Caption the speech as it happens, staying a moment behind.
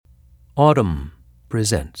Autumn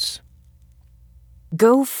presents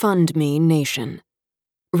GoFundMe Nation,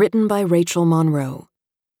 written by Rachel Monroe.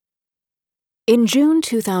 In June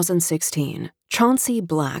 2016, Chauncey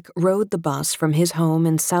Black rode the bus from his home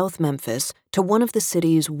in South Memphis to one of the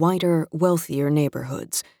city's whiter, wealthier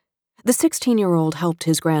neighborhoods. The 16-year-old helped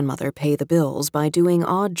his grandmother pay the bills by doing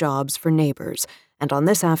odd jobs for neighbors, and on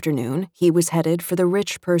this afternoon, he was headed for the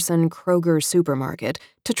rich person Kroger supermarket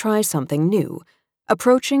to try something new,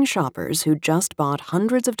 approaching shoppers who'd just bought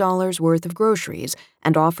hundreds of dollars worth of groceries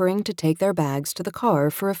and offering to take their bags to the car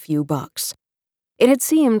for a few bucks. It had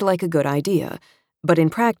seemed like a good idea, but in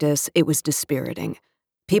practice it was dispiriting.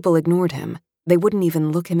 People ignored him. They wouldn't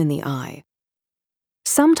even look him in the eye.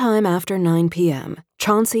 Sometime after 9 p.m.,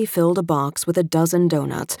 Chauncey filled a box with a dozen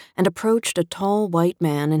donuts and approached a tall white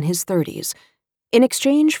man in his 30s. In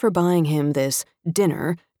exchange for buying him this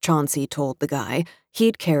dinner, Chauncey told the guy,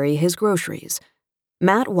 he'd carry his groceries.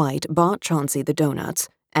 Matt White bought Chauncey the donuts,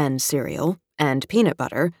 and cereal, and peanut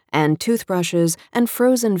butter, and toothbrushes, and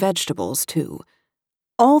frozen vegetables, too.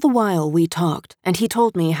 All the while we talked, and he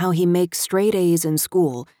told me how he makes straight A's in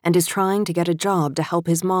school and is trying to get a job to help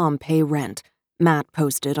his mom pay rent, Matt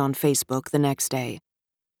posted on Facebook the next day.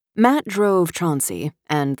 Matt drove Chauncey,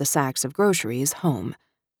 and the sacks of groceries, home.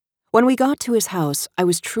 When we got to his house, I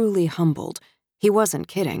was truly humbled. He wasn't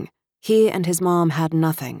kidding. He and his mom had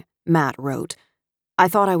nothing, Matt wrote. I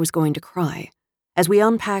thought I was going to cry. As we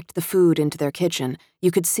unpacked the food into their kitchen, you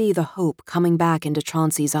could see the hope coming back into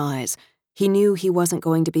Chauncey's eyes. He knew he wasn't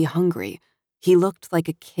going to be hungry. He looked like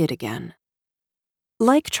a kid again.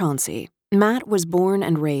 Like Chauncey, Matt was born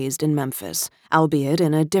and raised in Memphis, albeit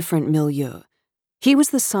in a different milieu. He was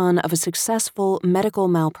the son of a successful medical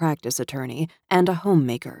malpractice attorney and a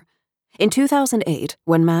homemaker. In 2008,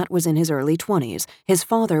 when Matt was in his early 20s, his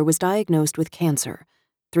father was diagnosed with cancer.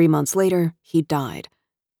 3 months later, he died.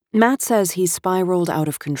 Matt says he spiraled out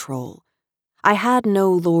of control. I had no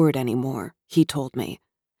Lord anymore, he told me.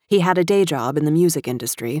 He had a day job in the music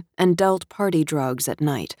industry and dealt party drugs at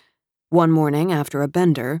night. One morning after a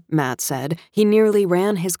bender, Matt said, he nearly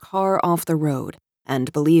ran his car off the road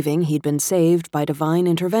and, believing he'd been saved by divine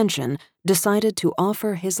intervention, decided to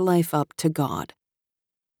offer his life up to God.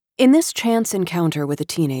 In this chance encounter with a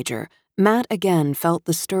teenager, Matt again felt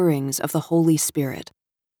the stirrings of the Holy Spirit.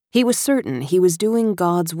 He was certain he was doing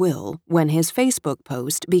God's will when his Facebook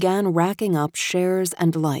post began racking up shares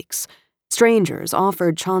and likes. Strangers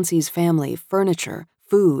offered Chauncey's family furniture,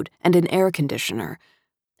 food, and an air conditioner.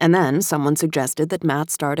 And then someone suggested that Matt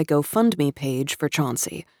start a GoFundMe page for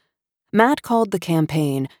Chauncey. Matt called the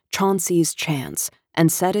campaign Chauncey's Chance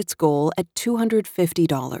and set its goal at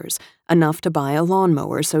 $250, enough to buy a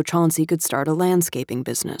lawnmower so Chauncey could start a landscaping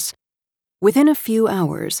business. Within a few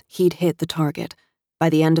hours, he'd hit the target. By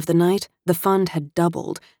the end of the night, the fund had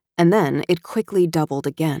doubled, and then it quickly doubled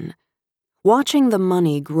again. Watching the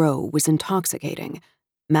money grow was intoxicating.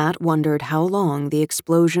 Matt wondered how long the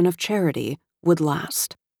explosion of charity would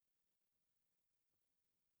last.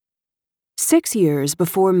 6 years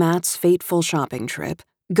before Matt's fateful shopping trip,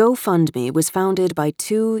 GoFundMe was founded by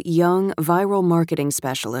two young viral marketing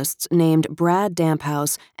specialists named Brad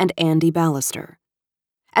Damphouse and Andy Ballister.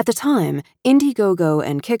 At the time, Indiegogo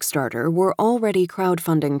and Kickstarter were already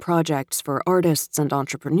crowdfunding projects for artists and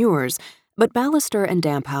entrepreneurs, but Ballister and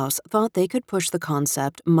Damphouse thought they could push the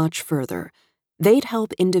concept much further. They'd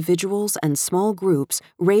help individuals and small groups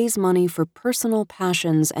raise money for personal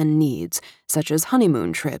passions and needs, such as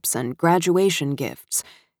honeymoon trips and graduation gifts.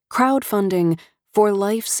 Crowdfunding for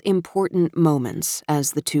life's important moments,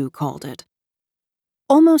 as the two called it.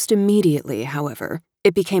 Almost immediately, however,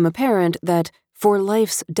 it became apparent that for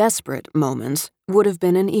life's desperate moments would have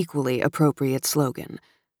been an equally appropriate slogan.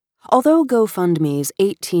 Although GoFundMe's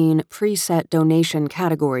 18 preset donation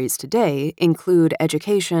categories today include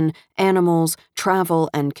education, animals, travel,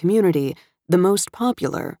 and community, the most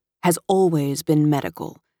popular has always been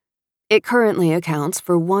medical. It currently accounts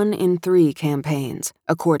for 1 in 3 campaigns,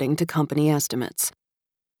 according to company estimates.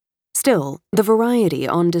 Still, the variety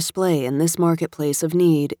on display in this marketplace of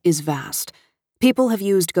need is vast. People have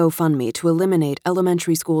used GoFundMe to eliminate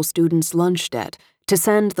elementary school students' lunch debt, to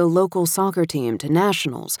send the local soccer team to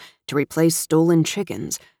nationals, to replace stolen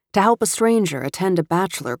chickens, to help a stranger attend a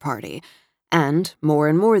bachelor party, and, more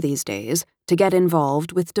and more these days, to get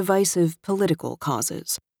involved with divisive political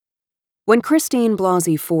causes. When Christine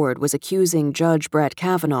Blasey Ford was accusing Judge Brett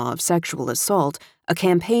Kavanaugh of sexual assault, a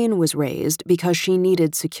campaign was raised because she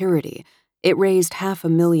needed security. It raised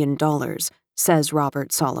 $500,000, says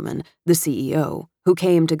Robert Solomon, the CEO, who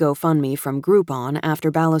came to GoFundMe from Groupon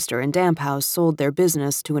after Ballister and Damphouse sold their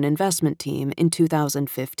business to an investment team in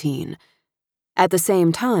 2015. At the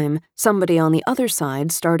same time, somebody on the other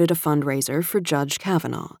side started a fundraiser for Judge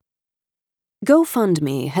Kavanaugh.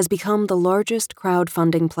 GoFundMe has become the largest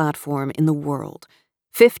crowdfunding platform in the world.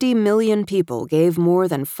 50 million people gave more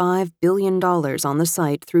than $5 billion on the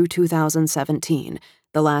site through 2017,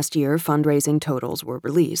 the last year fundraising totals were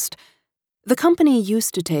released. The company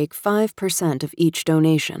used to take 5% of each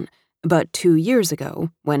donation, but 2 years ago,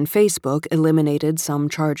 when Facebook eliminated some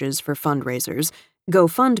charges for fundraisers,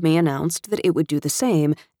 GoFundMe announced that it would do the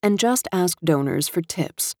same and just ask donors for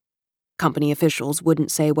tips. Company officials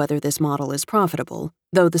wouldn't say whether this model is profitable,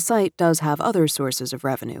 though the site does have other sources of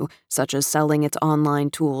revenue, such as selling its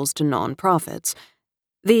online tools to nonprofits.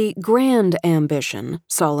 The grand ambition,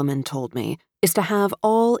 Solomon told me, is to have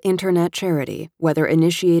all internet charity, whether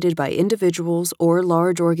initiated by individuals or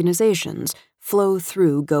large organizations, flow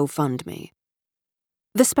through GoFundMe.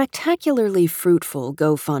 The spectacularly fruitful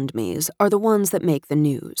GoFundMes are the ones that make the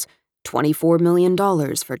news. $24 million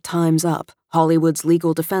for Time's Up, Hollywood's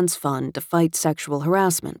legal defense fund to fight sexual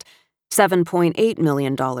harassment, $7.8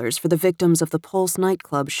 million for the victims of the Pulse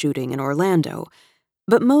nightclub shooting in Orlando.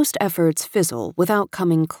 But most efforts fizzle without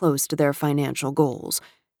coming close to their financial goals.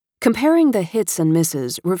 Comparing the hits and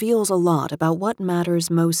misses reveals a lot about what matters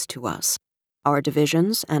most to us: our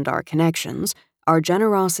divisions and our connections, our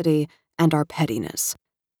generosity and our pettiness.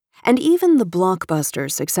 And even the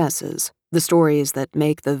blockbuster successes, the stories that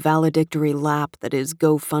make the valedictory lap that is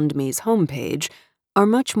GoFundMe's homepage, are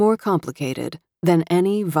much more complicated than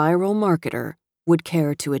any viral marketer would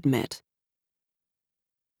care to admit.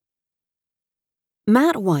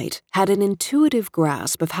 Matt White had an intuitive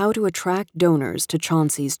grasp of how to attract donors to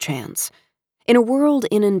Chauncey's chance. In a world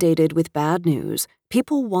inundated with bad news,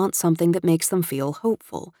 people want something that makes them feel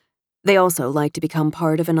hopeful. They also like to become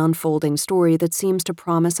part of an unfolding story that seems to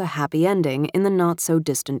promise a happy ending in the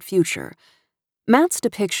not-so-distant future. Matt's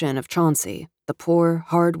depiction of Chauncey, the poor,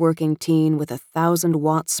 hard-working teen with a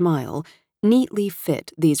 1,000-watt smile, neatly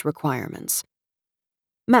fit these requirements.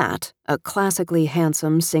 Matt, a classically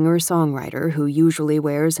handsome singer-songwriter who usually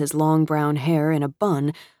wears his long brown hair in a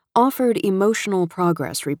bun, offered emotional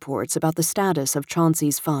progress reports about the status of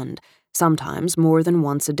Chauncey's fund, sometimes more than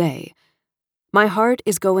once a day. "My heart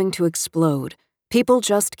is going to explode. People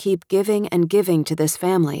just keep giving and giving to this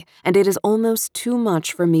family, and it is almost too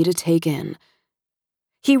much for me to take in."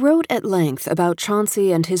 He wrote at length about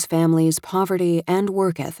Chauncey and his family's poverty and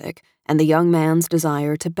work ethic, and the young man's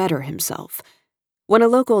desire to better himself. When a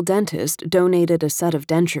local dentist donated a set of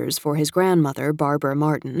dentures for his grandmother, Barbara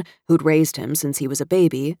Martin, who'd raised him since he was a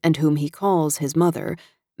baby and whom he calls his mother,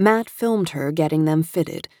 Matt filmed her getting them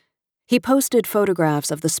fitted. He posted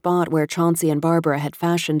photographs of the spot where Chauncey and Barbara had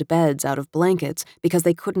fashioned beds out of blankets because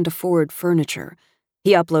they couldn't afford furniture.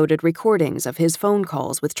 He uploaded recordings of his phone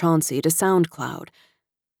calls with Chauncey to SoundCloud.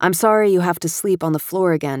 "I'm sorry you have to sleep on the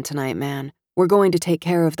floor again tonight, man. We're going to take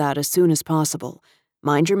care of that as soon as possible.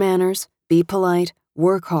 Mind your manners, be polite,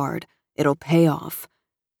 work hard. It'll pay off."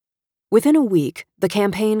 Within a week, the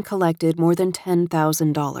campaign collected more than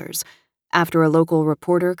 $10,000. After a local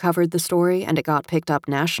reporter covered the story and it got picked up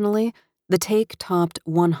nationally, the take topped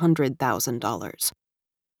 $100,000.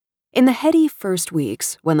 In the heady first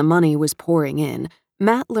weeks, when the money was pouring in,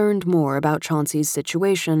 Matt learned more about Chauncey's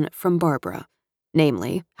situation from Barbara,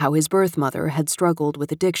 namely, how his birth mother had struggled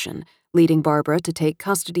with addiction, leading Barbara to take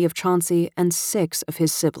custody of Chauncey and 6 of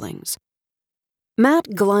his siblings.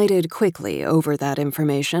 Matt glided quickly over that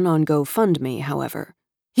information on GoFundMe, however.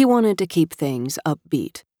 He wanted to keep things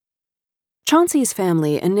upbeat. Chauncey's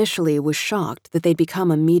family initially was shocked that they'd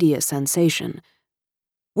become a media sensation.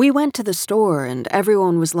 "We went to the store and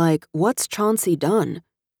everyone was like, 'What's Chauncey done?'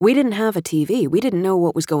 We didn't have a TV, we didn't know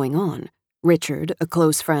what was going on," Richard, a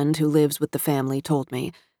close friend who lives with the family, told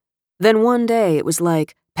me. "Then one day it was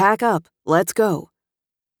like, 'Pack up, let's go.'"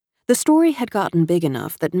 The story had gotten big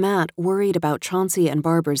enough that Matt worried about Chauncey and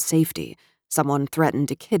Barbara's safety. Someone threatened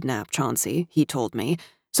to kidnap Chauncey, he told me,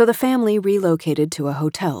 so the family relocated to a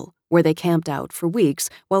hotel, where they camped out for weeks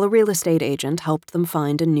while a real estate agent helped them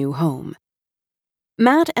find a new home.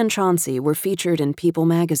 Matt and Chauncey were featured in People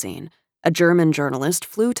magazine. A German journalist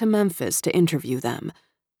flew to Memphis to interview them.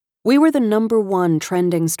 "We were the #1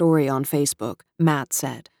 trending story on Facebook," Matt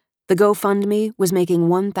said. "The GoFundMe was making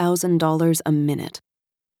 $1,000 a minute."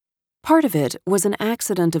 Part of it was an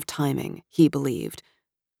accident of timing, he believed.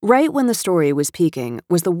 Right when the story was peaking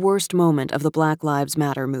was the worst moment of the Black Lives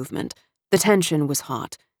Matter movement. The tension was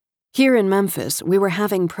hot. Here in Memphis, we were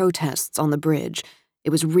having protests on the bridge. It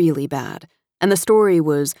was really bad. And the story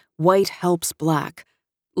was "White Helps Black."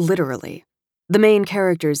 Literally. The main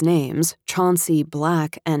characters' names, Chauncey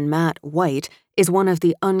Black and Matt White, is one of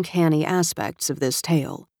the uncanny aspects of this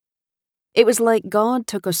tale. It was like God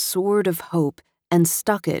took a sword of hope and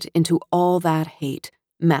stuck it into all that hate,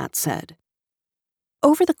 Matt said.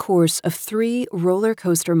 Over the course of 3 roller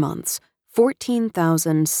coaster months,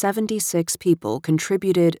 14,076 people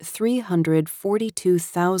contributed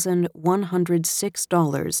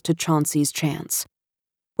 $342,106 to Chauncey's Chance.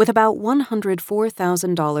 With about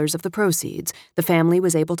 $104,000 of the proceeds, the family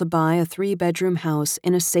was able to buy a 3-bedroom house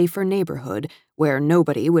in a safer neighborhood where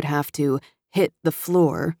nobody would have to hit the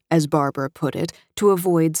floor, as Barbara put it, to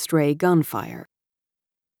avoid stray gunfire.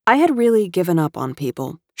 I had really given up on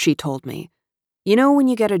people, she told me. You know when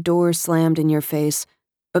you get a door slammed in your face,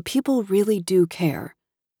 but people really do care.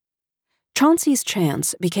 Chauncey's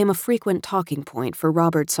Chance became a frequent talking point for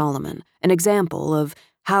Robert Solomon, an example of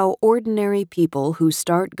how ordinary people who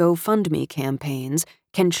start GoFundMe campaigns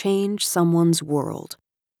can change someone's world.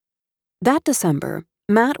 That December,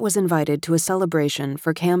 Matt was invited to a celebration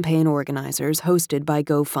for campaign organizers hosted by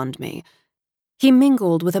GoFundMe. He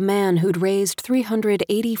mingled with a man who'd raised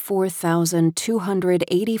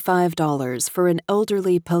 $384,285 for an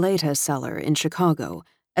elderly paleta seller in Chicago,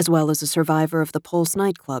 as well as a survivor of the Pulse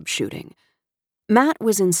nightclub shooting. Matt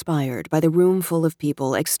was inspired by the room full of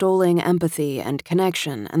people extolling empathy and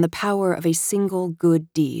connection and the power of a single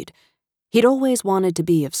good deed. He'd always wanted to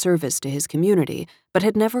be of service to his community, but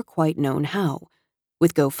had never quite known how.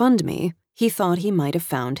 With GoFundMe, he thought he might have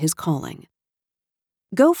found his calling.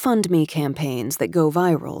 GoFundMe campaigns that go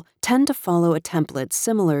viral tend to follow a template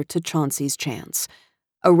similar to Chauncey's Chance.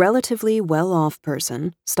 A relatively well-off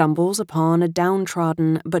person stumbles upon a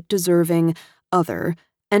downtrodden but deserving other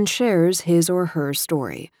and shares his or her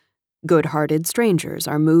story. Good-hearted strangers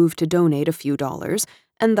are moved to donate a few dollars,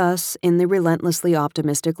 and thus, in the relentlessly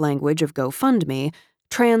optimistic language of GoFundMe,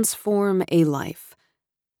 transform a life.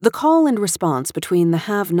 The call and response between the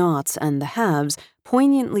have-nots and the haves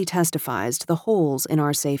poignantly testifies to the holes in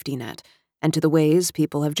our safety net and to the ways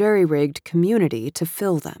people have jerry-rigged community to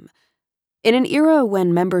fill them. In an era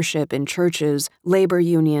when membership in churches, labor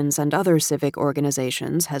unions, and other civic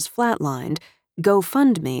organizations has flatlined,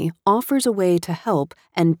 GoFundMe offers a way to help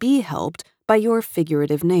and be helped by your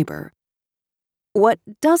figurative neighbor. What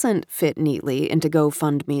doesn't fit neatly into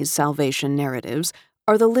GoFundMe's salvation narratives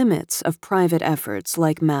are the limits of private efforts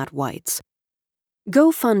like Matt White's.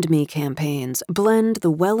 GoFundMe campaigns blend the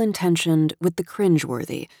well-intentioned with the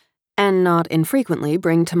cringeworthy, and not infrequently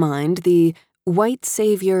bring to mind the white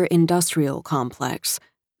savior industrial complex,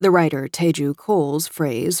 the writer Teju Cole's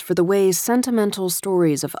phrase for the way sentimental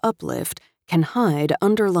stories of uplift can hide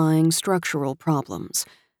underlying structural problems.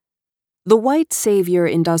 The white savior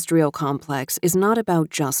industrial complex is not about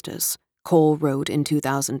justice, Cole wrote in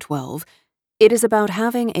 2012. It is about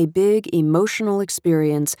having a big emotional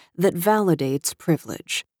experience that validates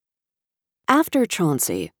privilege. After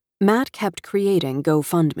Chauncey, Matt kept creating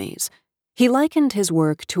GoFundMes. He likened his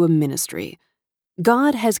work to a ministry.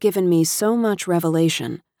 God has given me so much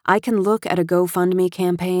revelation, I can look at a GoFundMe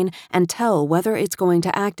campaign and tell whether it's going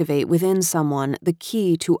to activate within someone the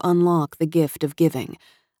key to unlock the gift of giving.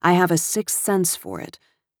 I have a sixth sense for it.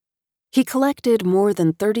 He collected more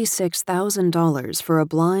than $36,000 for a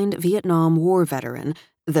blind Vietnam War veteran,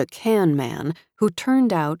 the Can Man, who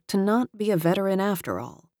turned out to not be a veteran after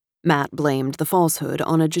all. Matt blamed the falsehood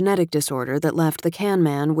on a genetic disorder that left the Can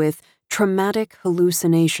Man with traumatic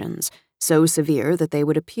hallucinations, so severe that they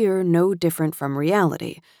would appear no different from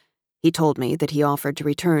reality. He told me that he offered to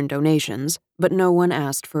return donations, but no one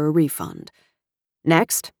asked for a refund.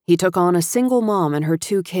 Next, he took on a single mom and her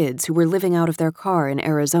 2 kids who were living out of their car in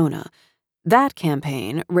Arizona. That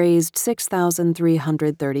campaign raised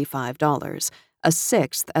 $6,335, a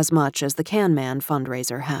sixth as much as the Can Man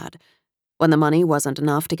fundraiser had. When the money wasn't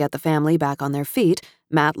enough to get the family back on their feet,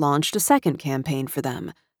 Matt launched a second campaign for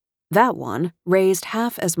them. That one raised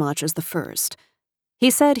half as much as the first. He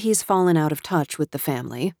said he's fallen out of touch with the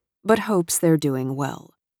family, but hopes they're doing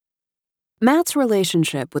well. Matt's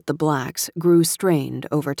relationship with the Blacks grew strained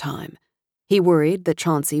over time. He worried that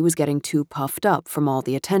Chauncey was getting too puffed up from all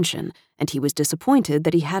the attention, and he was disappointed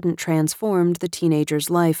that he hadn't transformed the teenager's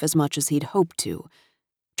life as much as he'd hoped to.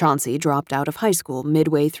 Chauncey dropped out of high school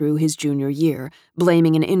midway through his junior year,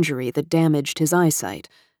 blaming an injury that damaged his eyesight.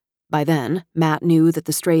 By then, Matt knew that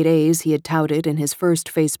the straight A's he had touted in his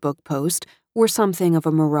first Facebook post were something of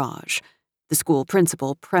a mirage. The school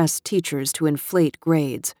principal pressed teachers to inflate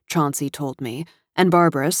grades, Chauncey told me, and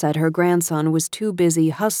Barbara said her grandson was too busy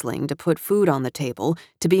hustling to put food on the table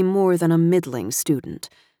to be more than a middling student.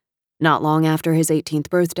 Not long after his 18th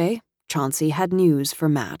birthday, Chauncey had news for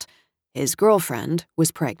Matt. His girlfriend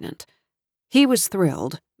was pregnant. He was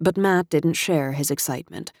thrilled, but Matt didn't share his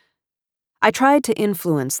excitement. I tried to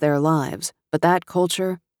influence their lives, but that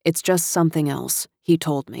culture, "It's just something else," he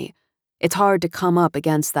told me. "It's hard to come up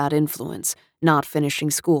against that influence, not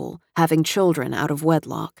finishing school, having children out of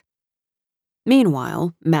wedlock."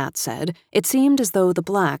 Meanwhile, Matt said, it seemed as though the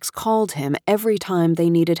Blacks called him every time they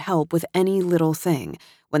needed help with any little thing,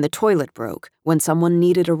 when the toilet broke, when someone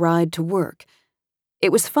needed a ride to work.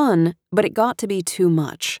 "It was fun, but it got to be too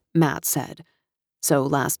much," Matt said. So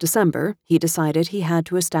last December, he decided he had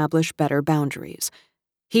to establish better boundaries.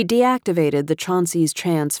 He deactivated the Chauncey's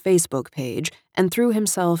Chance Facebook page and threw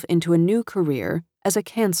himself into a new career as a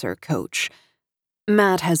cancer coach.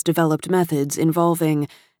 Matt has developed methods involving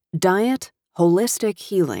diet, holistic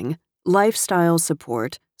healing, lifestyle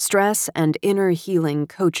support, stress and inner healing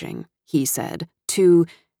coaching, he said, to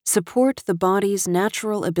support the body's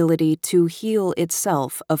natural ability to heal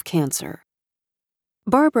itself of cancer.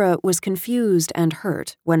 Barbara was confused and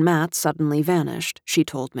hurt when Matt suddenly vanished, she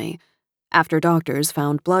told me. After doctors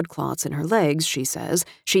found blood clots in her legs, she says,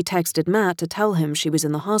 she texted Matt to tell him she was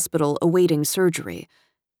in the hospital awaiting surgery.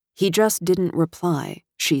 "He just didn't reply,"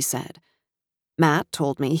 she said. Matt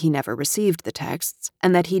told me he never received the texts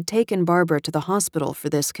and that he'd taken Barbara to the hospital for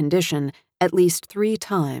this condition at least 3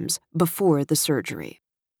 times before the surgery.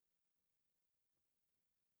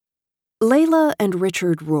 Layla and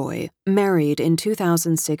Richard Roy married in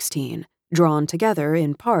 2016, drawn together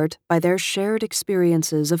in part by their shared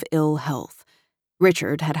experiences of ill health.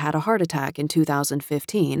 Richard had had a heart attack in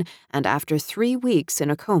 2015 and after 3 weeks in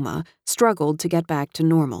a coma, struggled to get back to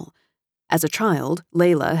normal. As a child,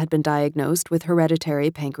 Layla had been diagnosed with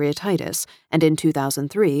hereditary pancreatitis, and in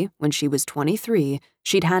 2003, when she was 23,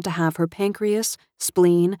 she'd had to have her pancreas,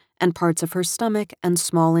 spleen, and parts of her stomach and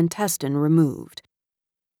small intestine removed.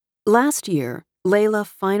 Last year, Layla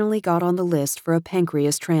finally got on the list for a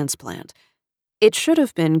pancreas transplant. It should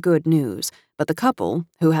have been good news, but the couple,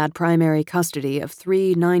 who had primary custody of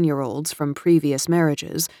 3 9-year-olds from previous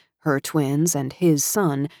marriages, her twins and his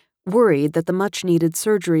son, worried that the much-needed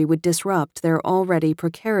surgery would disrupt their already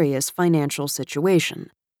precarious financial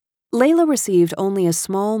situation. Layla received only a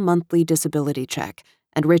small monthly disability check,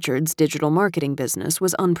 and Richard's digital marketing business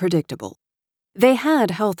was unpredictable. They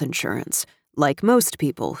had health insurance, like most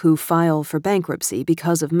people who file for bankruptcy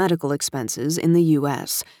because of medical expenses in the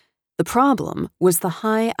U.S. The problem was the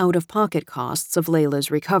high out-of-pocket costs of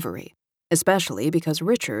Layla's recovery, especially because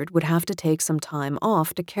Richard would have to take some time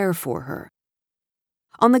off to care for her.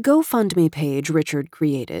 On the GoFundMe page Richard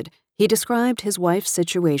created, he described his wife's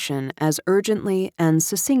situation as urgently and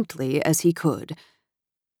succinctly as he could.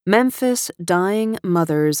 Memphis dying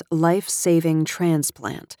mother's life-saving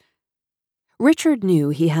transplant. Richard knew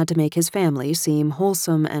he had to make his family seem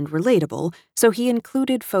wholesome and relatable, so he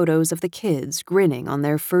included photos of the kids grinning on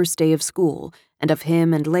their first day of school and of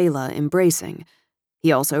him and Layla embracing.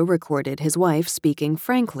 He also recorded his wife speaking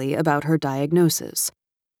frankly about her diagnosis.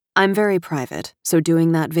 "I'm very private, so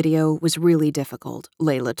doing that video was really difficult,"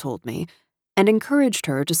 Layla told me, and encouraged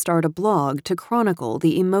her to start a blog to chronicle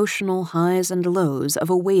the emotional highs and lows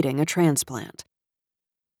of awaiting a transplant.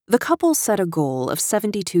 The couple set a goal of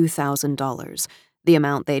 $72,000, the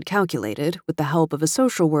amount they'd calculated, with the help of a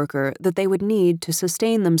social worker, that they would need to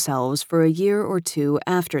sustain themselves for a year or 2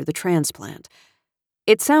 after the transplant.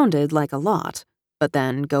 It sounded like a lot, but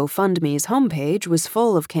then GoFundMe's homepage was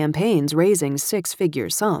full of campaigns raising 6-figure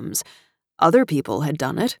sums. Other people had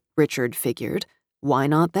done it, Richard figured. Why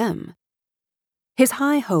not them? His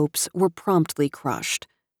high hopes were promptly crushed.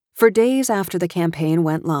 For days after the campaign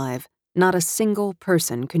went live, not a single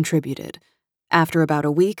person contributed. After about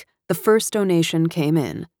a week, the first donation came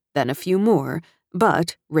in, then a few more,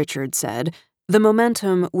 but, Richard said, the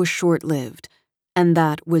momentum was short-lived, and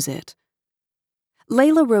that was it.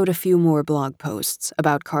 Layla wrote a few more blog posts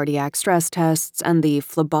about cardiac stress tests and the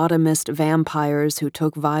phlebotomist vampires who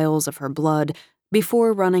took vials of her blood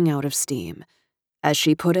before running out of steam. As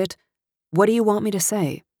she put it, "What do you want me to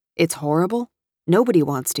say? It's horrible? Nobody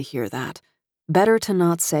wants to hear that. Better to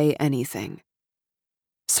not say anything."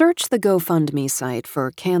 Search the GoFundMe site for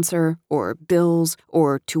cancer, or bills,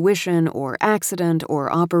 or tuition, or accident, or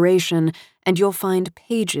operation, and you'll find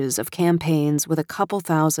pages of campaigns with a couple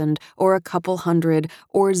thousand, or a couple hundred,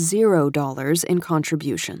 or $0 in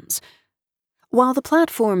contributions. While the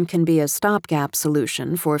platform can be a stopgap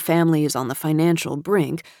solution for families on the financial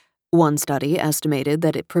brink, one study estimated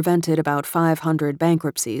that it prevented about 500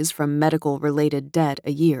 bankruptcies from medical-related debt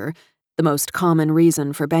a year, the most common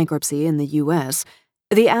reason for bankruptcy in the U.S.,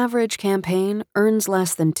 the average campaign earns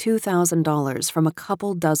less than $2,000 from a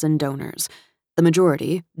couple dozen donors. The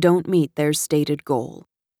majority don't meet their stated goal.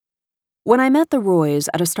 When I met the Roys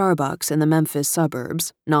at a Starbucks in the Memphis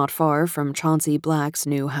suburbs, not far from Chauncey Black's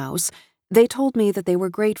new house, They told me that they were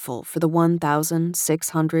grateful for the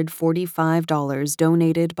 $1,645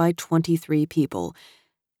 donated by 23 people,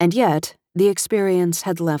 and yet the experience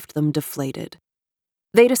had left them deflated.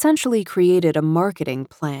 They'd essentially created a marketing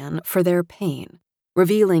plan for their pain,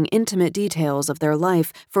 revealing intimate details of their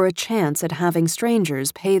life for a chance at having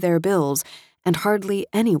strangers pay their bills, and hardly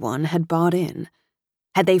anyone had bought in.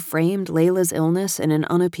 Had they framed Layla's illness in an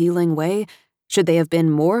unappealing way? Should they have been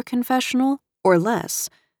more confessional or less?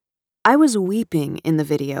 I was weeping in the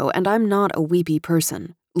video, and I'm not a weepy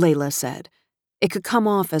person, Layla said. It could come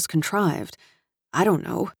off as contrived. I don't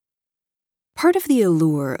know. Part of the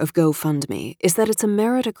allure of GoFundMe is that it's a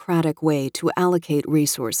meritocratic way to allocate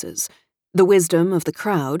resources. The wisdom of the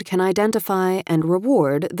crowd can identify and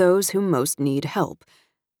reward those who most need help.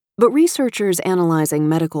 But researchers analyzing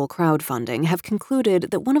medical crowdfunding have concluded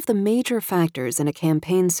that one of the major factors in a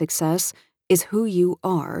campaign's success is who you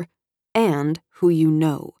are and who you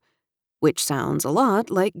know, which sounds a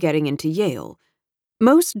lot like getting into Yale.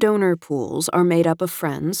 Most donor pools are made up of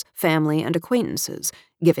friends, family, and acquaintances,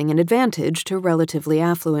 giving an advantage to relatively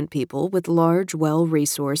affluent people with large,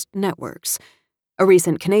 well-resourced networks. A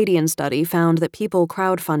recent Canadian study found that people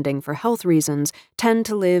crowdfunding for health reasons tend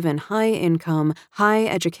to live in high-income,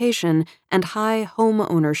 high-education, and high home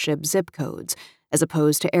ownership zip codes, as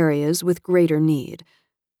opposed to areas with greater need.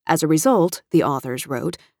 As a result, the authors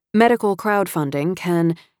wrote, medical crowdfunding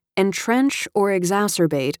can entrench or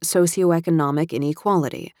exacerbate socioeconomic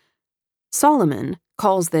inequality. Solomon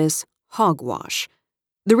calls this hogwash.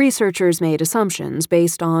 The researchers made assumptions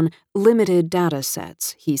based on limited data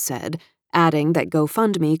sets, he said, adding that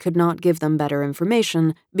GoFundMe could not give them better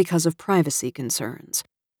information because of privacy concerns.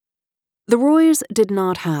 The Roys did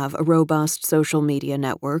not have a robust social media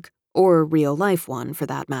network, or a real-life one for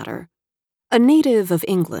that matter. A native of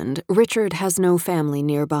England, Richard has no family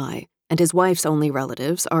nearby, and his wife's only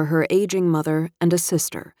relatives are her aging mother and a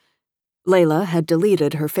sister. Layla had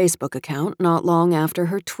deleted her Facebook account not long after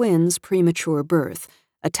her twins' premature birth,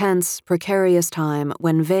 a tense, precarious time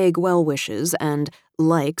when vague well wishes and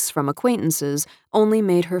likes from acquaintances only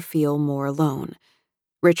made her feel more alone.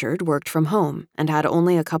 Richard worked from home and had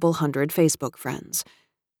only a couple hundred Facebook friends.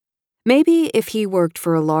 Maybe if he worked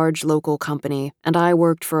for a large local company and I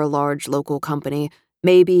worked for a large local company,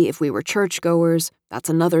 maybe if we were churchgoers, that's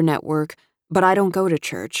another network, but I don't go to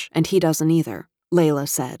church and he doesn't either, Layla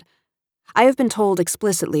said. I have been told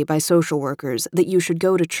explicitly by social workers that you should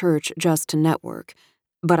go to church just to network,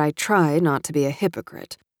 but I try not to be a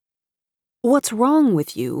hypocrite. What's wrong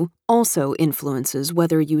with you also influences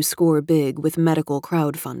whether you score big with medical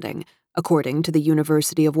crowdfunding, according to the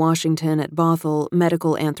University of Washington at Bothell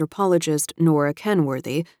medical anthropologist Nora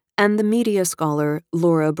Kenworthy and the media scholar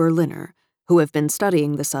Laura Berliner, who have been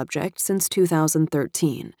studying the subject since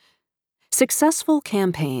 2013. Successful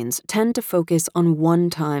campaigns tend to focus on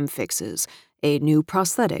one-time fixes, a new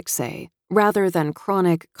prosthetic, say, rather than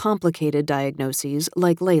chronic, complicated diagnoses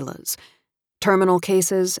like Layla's. Terminal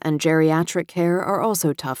cases and geriatric care are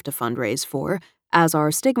also tough to fundraise for, as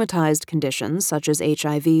are stigmatized conditions such as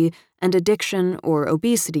HIV and addiction or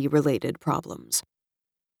obesity-related problems.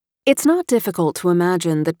 It's not difficult to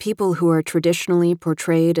imagine that people who are traditionally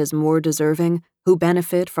portrayed as more deserving, who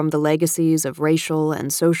benefit from the legacies of racial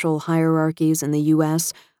and social hierarchies in the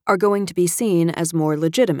U.S., are going to be seen as more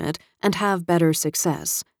legitimate and have better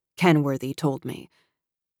success, Kenworthy told me.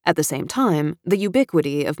 At the same time, the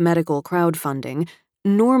ubiquity of medical crowdfunding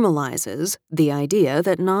normalizes the idea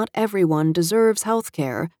that not everyone deserves health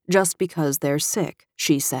care just because they're sick,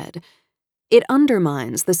 she said. It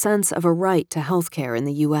undermines the sense of a right to health care in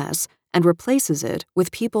the U.S. and replaces it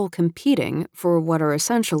with people competing for what are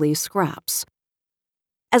essentially scraps.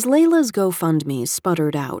 As Layla's GoFundMe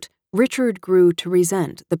sputtered out, Richard grew to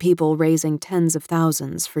resent the people raising tens of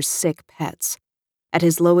thousands for sick pets. At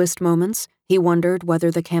his lowest moments, he wondered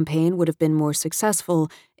whether the campaign would have been more successful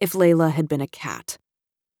if Layla had been a cat.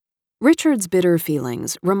 Richard's bitter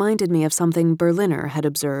feelings reminded me of something Berliner had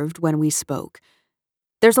observed when we spoke.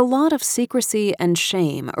 There's a lot of secrecy and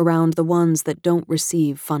shame around the ones that don't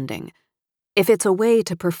receive funding. If it's a way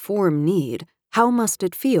to perform need, how must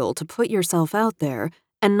it feel to put yourself out there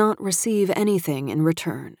and not receive anything in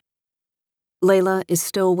return? Layla is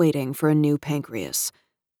still waiting for a new pancreas.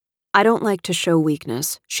 I don't like to show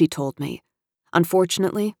weakness, she told me.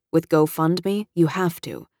 Unfortunately, with GoFundMe, you have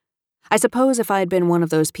to. I suppose if I'd been one of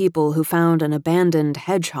those people who found an abandoned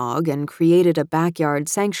hedgehog and created a backyard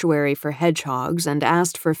sanctuary for hedgehogs and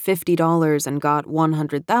asked for $50 and got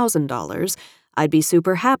 $100,000, I'd be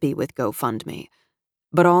super happy with GoFundMe.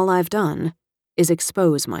 But all I've done is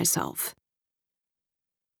expose myself.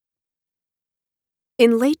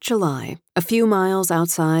 In late July, a few miles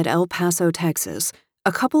outside El Paso, Texas,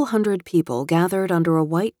 a couple hundred people gathered under a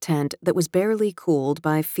white tent that was barely cooled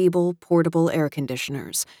by feeble, portable air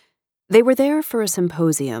conditioners. They were there for a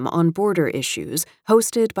symposium on border issues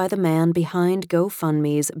hosted by the man behind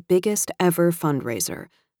GoFundMe's biggest ever fundraiser,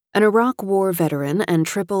 an Iraq War veteran and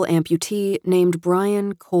triple amputee named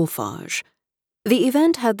Brian Kolfage. The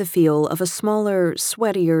event had the feel of a smaller,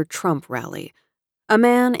 sweatier Trump rally. A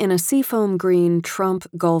man in a seafoam green Trump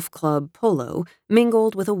Golf Club polo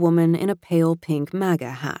mingled with a woman in a pale pink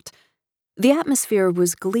MAGA hat. The atmosphere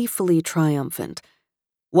was gleefully triumphant.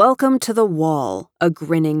 "Welcome to the wall," a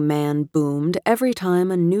grinning man boomed every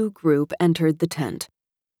time a new group entered the tent.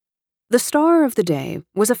 The star of the day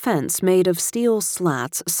was a fence made of steel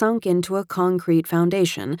slats sunk into a concrete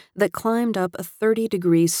foundation that climbed up a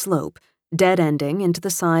 30-degree slope, dead-ending into the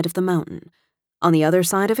side of the mountain. On the other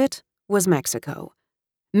side of it was Mexico.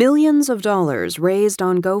 Millions of dollars raised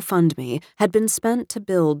on GoFundMe had been spent to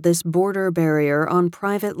build this border barrier on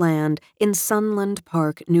private land in Sunland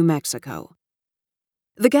Park, New Mexico.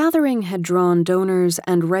 The gathering had drawn donors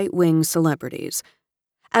and right-wing celebrities.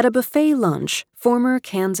 At a buffet lunch, former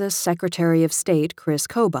Kansas Secretary of State Chris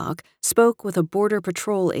Kobach spoke with a Border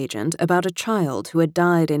Patrol agent about a child who had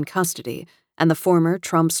died in custody, and the former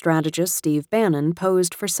Trump strategist Steve Bannon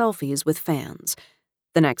posed for selfies with fans.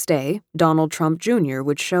 The next day, Donald Trump Jr.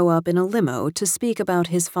 would show up in a limo to speak about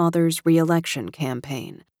his father's re-election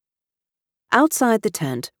campaign. Outside the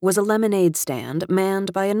tent was a lemonade stand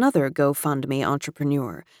manned by another GoFundMe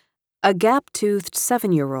entrepreneur, a gap-toothed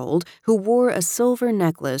 7-year-old who wore a silver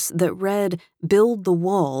necklace that read "Build the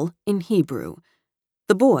Wall" in Hebrew.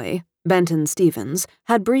 The boy, Benton Stevens,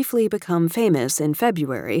 had briefly become famous in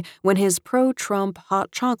February when his pro-Trump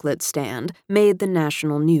hot chocolate stand made the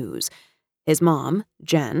national news. His mom,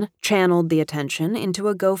 Jen, channeled the attention into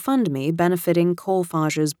a GoFundMe benefiting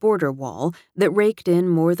Kolfage's border wall that raked in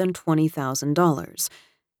more than $20,000.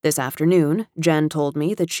 This afternoon, Jen told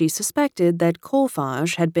me that she suspected that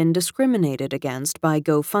Kolfage had been discriminated against by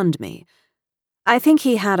GoFundMe. "I think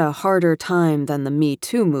he had a harder time than the Me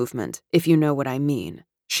Too movement, if you know what I mean,"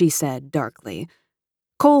 she said darkly.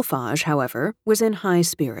 Kolfage, however, was in high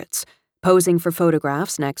spirits. Posing for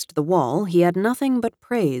photographs next to the wall, he had nothing but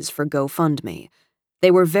praise for GoFundMe.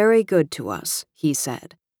 "They were very good to us," he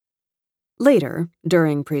said. Later,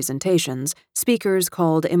 during presentations, speakers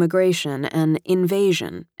called immigration an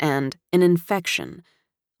invasion and an infection.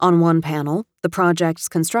 On one panel, the project's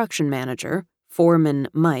construction manager, Foreman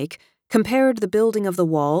Mike, compared the building of the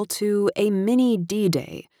wall to a mini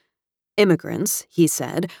D-Day. "Immigrants," he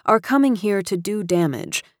said, "are coming here to do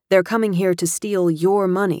damage. They're coming here to steal your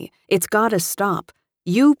money. It's gotta stop.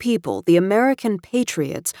 You people, the American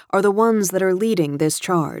patriots, are the ones that are leading this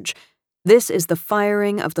charge. This is the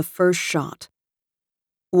firing of the first shot."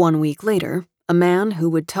 1 week later, a man who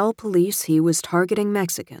would tell police he was targeting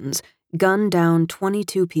Mexicans gunned down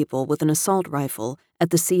 22 people with an assault rifle at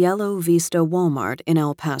the Cielo Vista Walmart in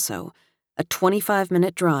El Paso, a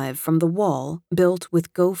 25-minute drive from the wall built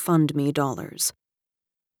with GoFundMe dollars.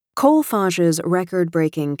 Kolfage's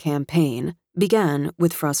record-breaking campaign began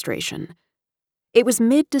with frustration. It was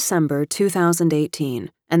mid-December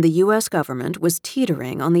 2018, and the U.S. government was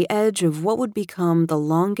teetering on the edge of what would become the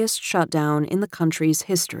longest shutdown in the country's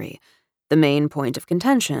history, the main point of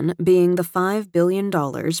contention being the $5 billion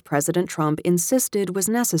President Trump insisted was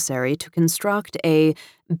necessary to construct a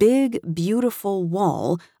big, beautiful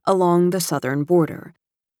wall along the southern border.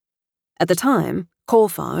 At the time,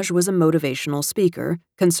 Kolfage was a motivational speaker,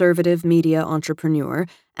 conservative media entrepreneur,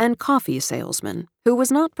 and coffee salesman who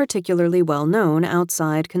was not particularly well known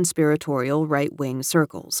outside conspiratorial right-wing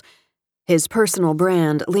circles. His personal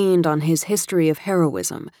brand leaned on his history of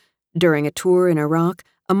heroism. During a tour in Iraq,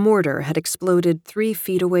 a mortar had exploded 3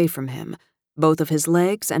 feet away from him. Both of his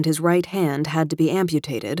legs and his right hand had to be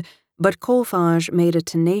amputated, but Kolfage made a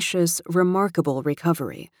tenacious, remarkable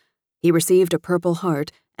recovery. He received a Purple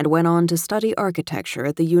Heart and went on to study architecture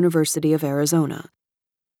at the University of Arizona.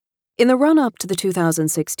 In the run-up to the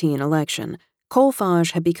 2016 election,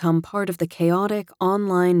 Kolfage had become part of the chaotic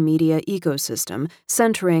online media ecosystem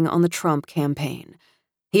centering on the Trump campaign.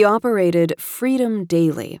 He operated Freedom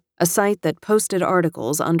Daily, a site that posted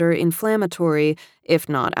articles under inflammatory, if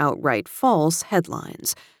not outright false,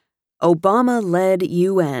 headlines. "Obama-led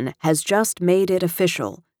UN has just made it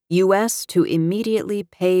official. U.S. to immediately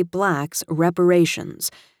pay blacks reparations.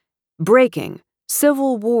 Breaking.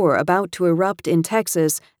 Civil war about to erupt in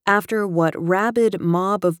Texas after what rabid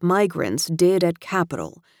mob of migrants did at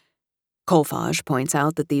Capitol." Kolfage points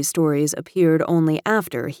out that these stories appeared only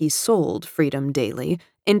after he sold Freedom Daily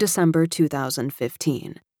in December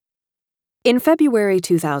 2015. In February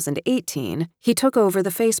 2018, he took over the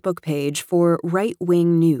Facebook page for Right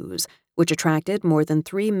Wing News, which attracted more than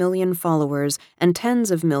 3 million followers and tens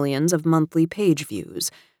of millions of monthly page views.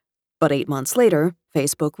 But 8 months later,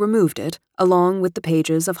 Facebook removed it, along with the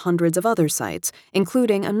pages of hundreds of other sites,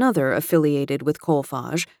 including another affiliated with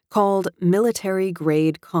Colfage called Military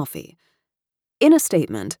Grade Coffee. In a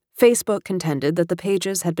statement, Facebook contended that the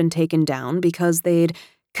pages had been taken down because they'd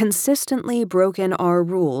consistently broken our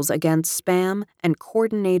rules against spam and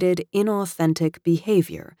coordinated inauthentic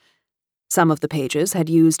behavior. Some of the pages had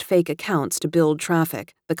used fake accounts to build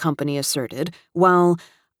traffic, the company asserted, while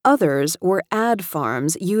others were ad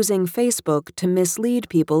farms using Facebook to mislead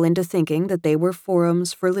people into thinking that they were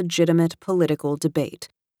forums for legitimate political debate.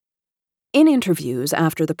 In interviews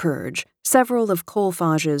after the purge, several of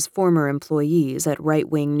Colfage's former employees at Right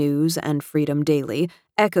Wing News and Freedom Daily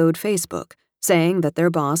echoed Facebook, saying that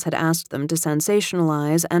their boss had asked them to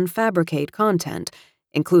sensationalize and fabricate content,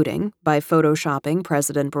 including by photoshopping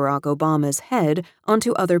President Barack Obama's head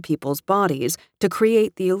onto other people's bodies to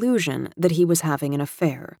create the illusion that he was having an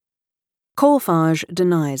affair. Colfage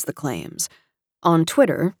denies the claims. On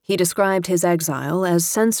Twitter, he described his exile as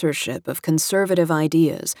censorship of conservative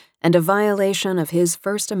ideas and a violation of his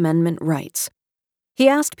First Amendment rights. He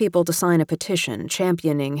asked people to sign a petition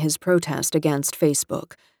championing his protest against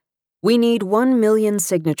Facebook. "We need 1 million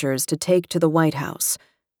signatures to take to the White House."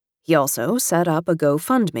 He also set up a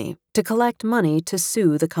GoFundMe to collect money to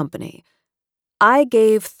sue the company. "I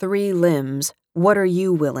gave 3 limbs. What are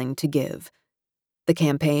you willing to give?" The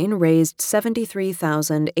campaign raised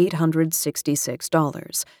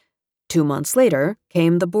 $73,866. 2 months later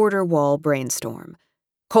came the border wall brainstorm.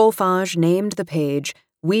 Colfage named the page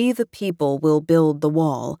 "We the People Will Build the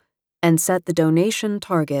Wall" and set the donation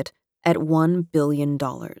target at $1 billion.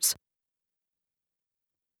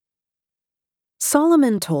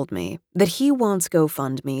 Solomon told me that he wants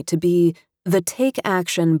GoFundMe to be the take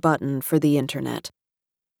action button for the internet.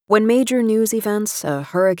 When major news events, a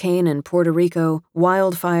hurricane in Puerto Rico,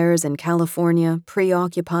 wildfires in California,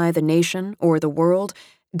 preoccupy the nation or the world,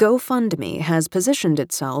 GoFundMe has positioned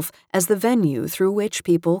itself as the venue through which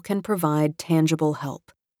people can provide tangible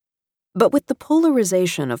help. But with the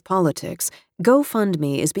polarization of politics,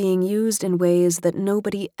 GoFundMe is being used in ways that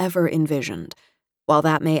nobody ever envisioned. While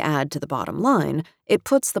that may add to the bottom line, it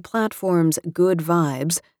puts the platform's good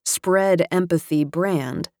vibes, spread empathy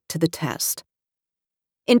brand to the test.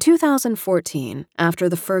 In 2014, after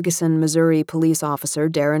the Ferguson, Missouri police officer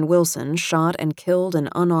Darren Wilson shot and killed an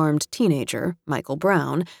unarmed teenager, Michael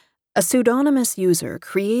Brown, a pseudonymous user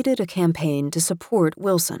created a campaign to support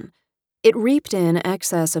Wilson. It reaped in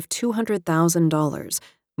excess of $200,000,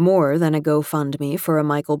 more than a GoFundMe for a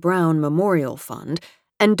Michael Brown memorial fund,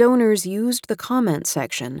 and donors used the comment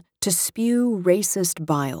section to spew racist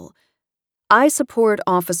bile. "I support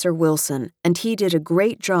Officer Wilson, and he did a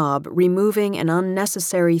great job removing an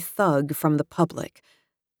unnecessary thug from the public."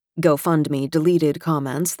 GoFundMe deleted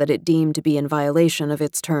comments that it deemed to be in violation of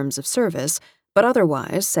its terms of service, but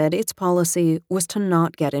otherwise said its policy was to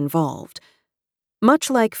not get involved.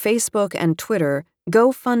 Much like Facebook and Twitter,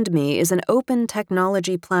 GoFundMe is an open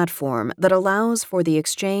technology platform that allows for the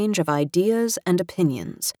exchange of ideas and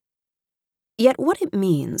opinions. Yet what it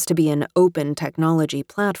means to be an open technology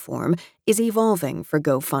platform is evolving for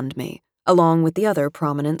GoFundMe, along with the other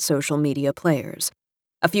prominent social media players.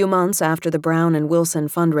 A few months after the Brown and Wilson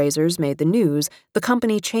fundraisers made the news, the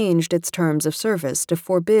company changed its terms of service to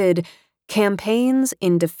forbid campaigns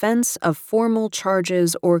in defense of formal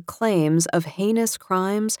charges or claims of heinous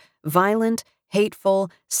crimes, violent, hateful,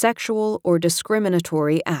 sexual, or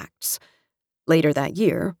discriminatory acts. Later that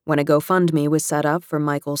year, when a GoFundMe was set up for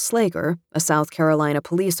Michael Slager, a South Carolina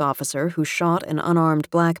police officer who shot an unarmed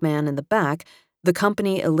black man in the back, the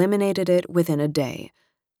company eliminated it within a day.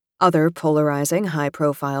 Other polarizing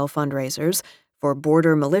high-profile fundraisers, for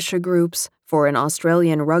border militia groups, for an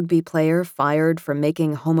Australian rugby player fired for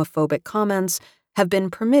making homophobic comments, have been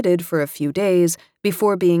permitted for a few days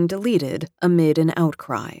before being deleted amid an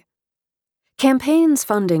outcry. Campaigns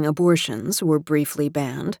funding abortions were briefly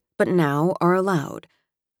banned, but now are allowed.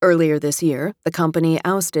 Earlier this year, the company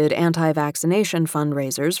ousted anti-vaccination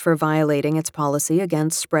fundraisers for violating its policy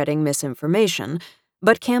against spreading misinformation,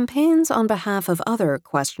 but campaigns on behalf of other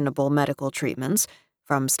questionable medical treatments,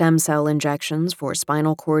 from stem cell injections for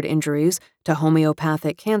spinal cord injuries to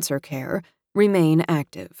homeopathic cancer care, remain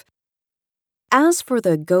active. As for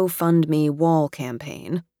the GoFundMe wall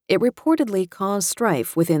campaign, it reportedly caused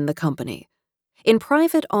strife within the company. In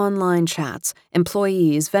private online chats,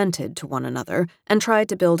 employees vented to one another and tried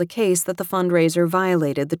to build a case that the fundraiser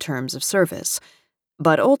violated the terms of service.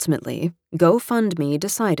 But ultimately, GoFundMe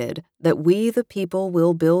decided that We the People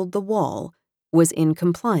Will Build the Wall was in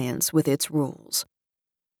compliance with its rules.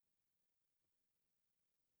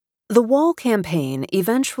 The wall campaign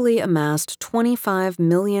eventually amassed $25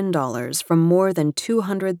 million from more than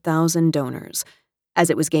 200,000 donors. As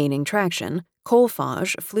it was gaining traction,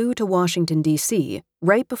 Colfage flew to Washington, D.C.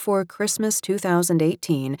 right before Christmas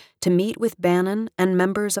 2018 to meet with Bannon and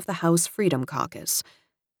members of the House Freedom Caucus.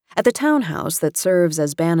 At the townhouse that serves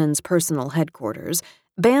as Bannon's personal headquarters,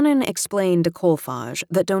 Bannon explained to Colfage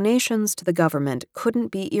that donations to the government couldn't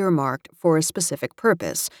be earmarked for a specific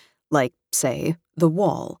purpose, like, say, the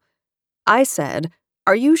wall. I said,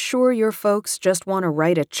 "Are you sure your folks just want to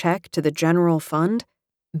write a check to the general fund?"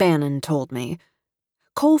 Bannon told me.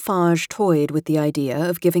 Colfage toyed with the idea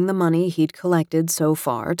of giving the money he'd collected so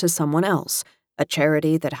far to someone else, a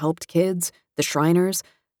charity that helped kids, the Shriners.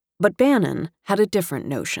 But Bannon had a different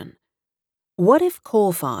notion. What if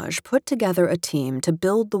Colfage put together a team to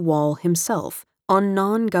build the wall himself on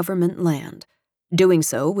non-government land? Doing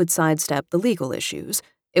so would sidestep the legal issues.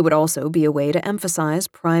 It would also be a way to emphasize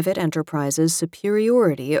private enterprises'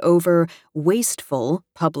 superiority over wasteful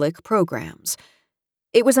public programs.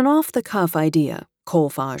 It was an off-the-cuff idea,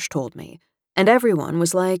 Colfage told me, and everyone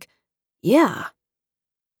was like, yeah.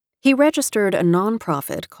 He registered a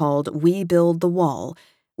nonprofit called We Build the Wall,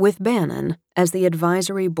 with Bannon as the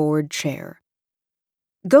advisory board chair.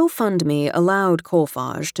 GoFundMe allowed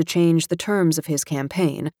Colfage to change the terms of his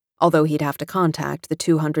campaign, although he'd have to contact the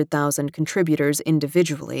 200,000 contributors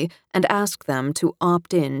individually and ask them to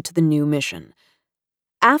opt in to the new mission.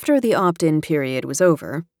 After the opt-in period was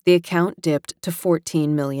over, the account dipped to $14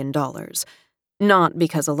 million. Not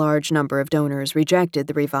because a large number of donors rejected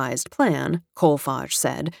the revised plan, Colfage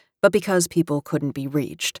said, but because people couldn't be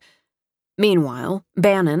reached. Meanwhile,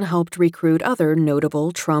 Bannon helped recruit other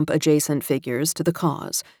notable Trump-adjacent figures to the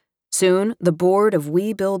cause. Soon, the board of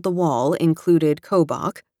We Build the Wall included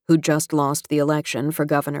Kobach, who just lost the election for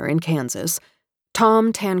governor in Kansas,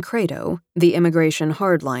 Tom Tancredo, the immigration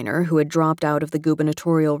hardliner who had dropped out of the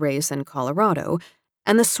gubernatorial race in Colorado,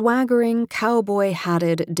 and the swaggering,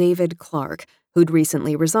 cowboy-hatted David Clark, who'd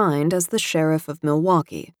recently resigned as the sheriff of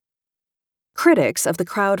Milwaukee. Critics of the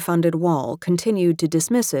crowd-funded wall continued to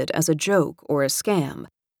dismiss it as a joke or a scam.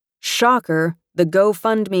 "Shocker, the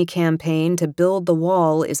GoFundMe campaign to build the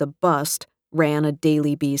wall is a bust," ran a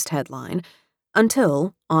Daily Beast headline,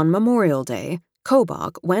 until, on Memorial Day,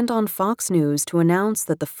 Kobach went on Fox News to announce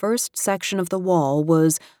that the first section of the wall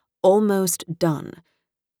was almost done.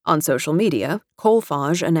 On social media,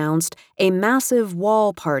 Colfage announced a massive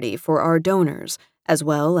wall party for our donors, as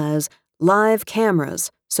well as live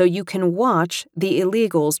cameras so you can watch the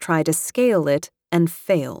illegals try to scale it and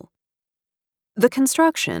fail. The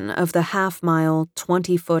construction of the half-mile,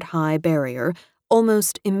 20-foot-high barrier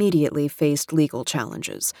almost immediately faced legal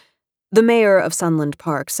challenges. The mayor of Sunland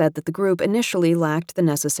Park said that the group initially lacked the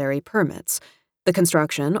necessary permits. The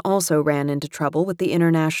construction also ran into trouble with the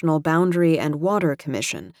International Boundary and Water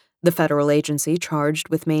Commission, the federal agency charged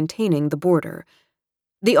with maintaining the border.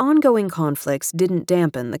 The ongoing conflicts didn't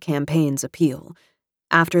dampen the campaign's appeal.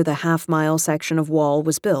 After the half-mile section of wall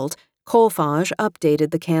was built, Colfage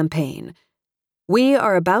updated the campaign. "We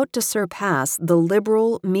are about to surpass the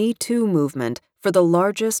liberal Me Too movement for the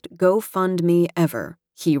largest GoFundMe ever,"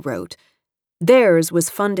 he wrote. "Theirs was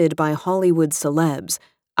funded by Hollywood celebs,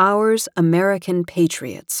 ours American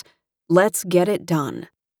patriots. Let's get it done."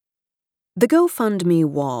 The GoFundMe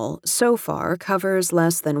wall so far covers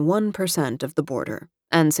less than 1% of the border,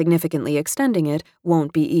 and significantly extending it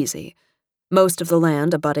won't be easy. Most of the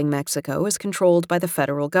land abutting Mexico is controlled by the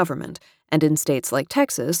federal government, and in states like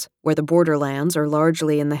Texas, where the borderlands are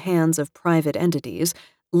largely in the hands of private entities,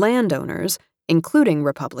 landowners, including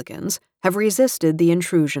Republicans, have resisted the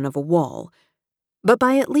intrusion of a wall. But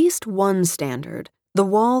by at least one standard, the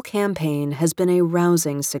wall campaign has been a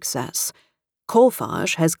rousing success.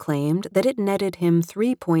 Colfage has claimed that it netted him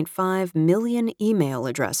 3.5 million email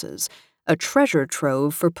addresses, a treasure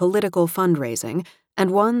trove for political fundraising,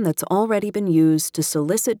 and one that's already been used to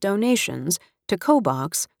solicit donations to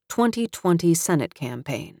Kobach's 2020 Senate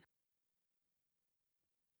campaign.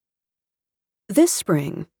 This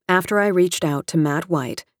spring, after I reached out to Matt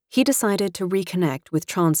White, he decided to reconnect with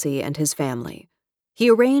Chauncey and his family. He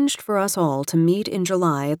arranged for us all to meet in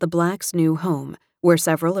July at the Blacks' new home, where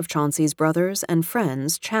several of Chauncey's brothers and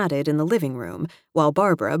friends chatted in the living room while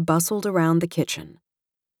Barbara bustled around the kitchen.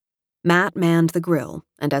 Matt manned the grill,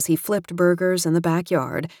 and as he flipped burgers in the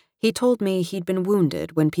backyard, he told me he'd been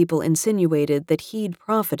wounded when people insinuated that he'd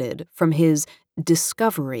profited from his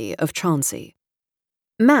discovery of Chauncey.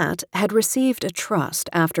 Matt had received a trust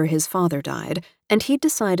after his father died, and he'd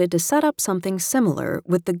decided to set up something similar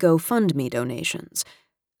with the GoFundMe donations.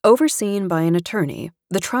 Overseen by an attorney,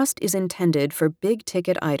 the trust is intended for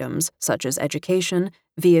big-ticket items such as education,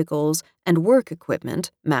 vehicles, and work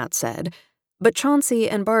equipment, Matt said, but Chauncey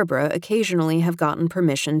and Barbara occasionally have gotten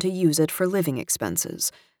permission to use it for living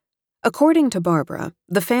expenses. According to Barbara,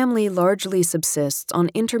 the family largely subsists on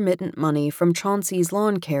intermittent money from Chauncey's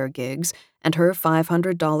lawn care gigs and her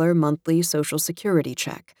 $500 monthly Social Security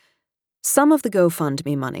check. Some of the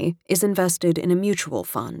GoFundMe money is invested in a mutual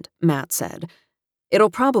fund, Matt said. It'll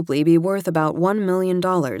probably be worth about $1 million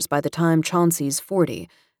by the time Chauncey's 40,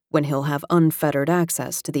 when he'll have unfettered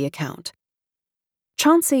access to the account.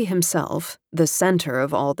 Chauncey himself, the center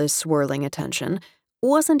of all this swirling attention,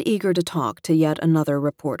 wasn't eager to talk to yet another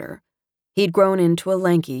reporter. He'd grown into a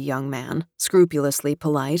lanky young man, scrupulously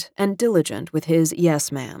polite and diligent with his yes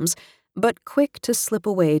ma'ams, but quick to slip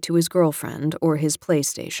away to his girlfriend or his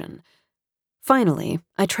PlayStation. Finally,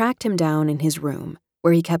 I tracked him down in his room,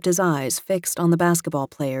 where he kept his eyes fixed on the basketball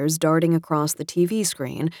players darting across the TV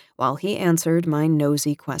screen while he answered my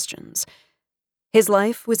nosy questions. His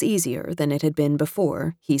life was easier than it had been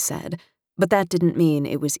before, he said, but that didn't mean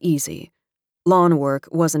it was easy. Lawn work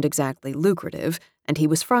wasn't exactly lucrative, and he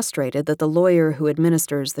was frustrated that the lawyer who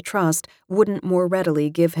administers the trust wouldn't more readily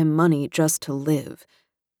give him money just to live.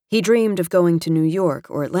 He dreamed of going to New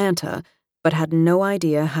York or Atlanta, but had no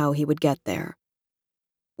idea how he would get there.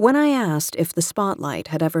 When I asked if the spotlight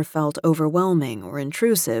had ever felt overwhelming or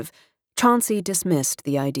intrusive, Chauncey dismissed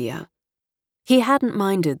the idea. He hadn't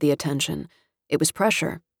minded the attention. It was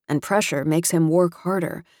pressure, and pressure makes him work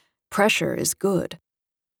harder. Pressure is good.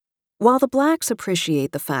 While the blacks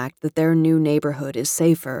appreciate the fact that their new neighborhood is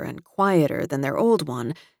safer and quieter than their old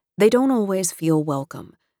one, they don't always feel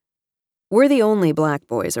welcome. "We're the only black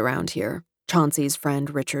boys around here," Chauncey's friend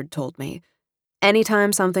Richard told me.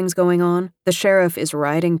 "Anytime something's going on, the sheriff is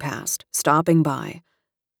riding past, stopping by."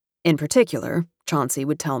 In particular, Chauncey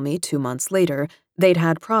would tell me 2 months later, they'd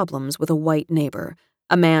had problems with a white neighbor,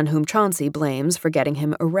 a man whom Chauncey blames for getting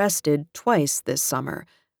him arrested twice this summer,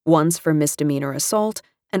 once for misdemeanor assault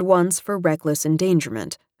and once for reckless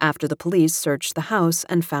endangerment after the police searched the house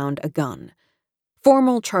and found a gun.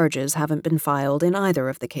 Formal charges haven't been filed in either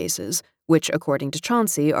of the cases, which, according to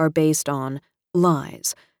Chauncey, are based on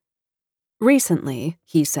lies. Recently,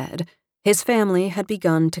 he said, his family had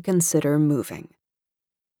begun to consider moving.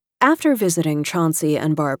 After visiting Chauncey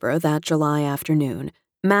and Barbara that July afternoon,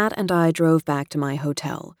 Matt and I drove back to my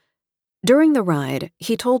hotel. During the ride,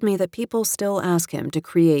 he told me that people still ask him to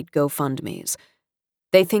create GoFundMes.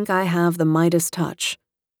 They think I have the Midas touch.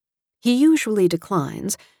 He usually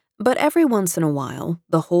declines, but every once in a while,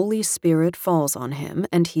 the Holy Spirit falls on him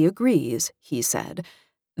and he agrees, he said,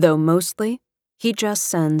 though mostly, he just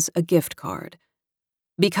sends a gift card.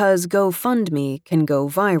 Because GoFundMe can go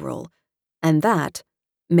viral, and that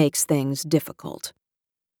makes things difficult.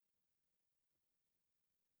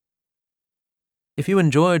 If you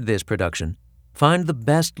enjoyed this production, find the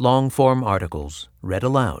best long-form articles read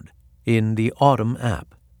aloud in the Autumn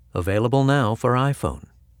app, available now for iPhone.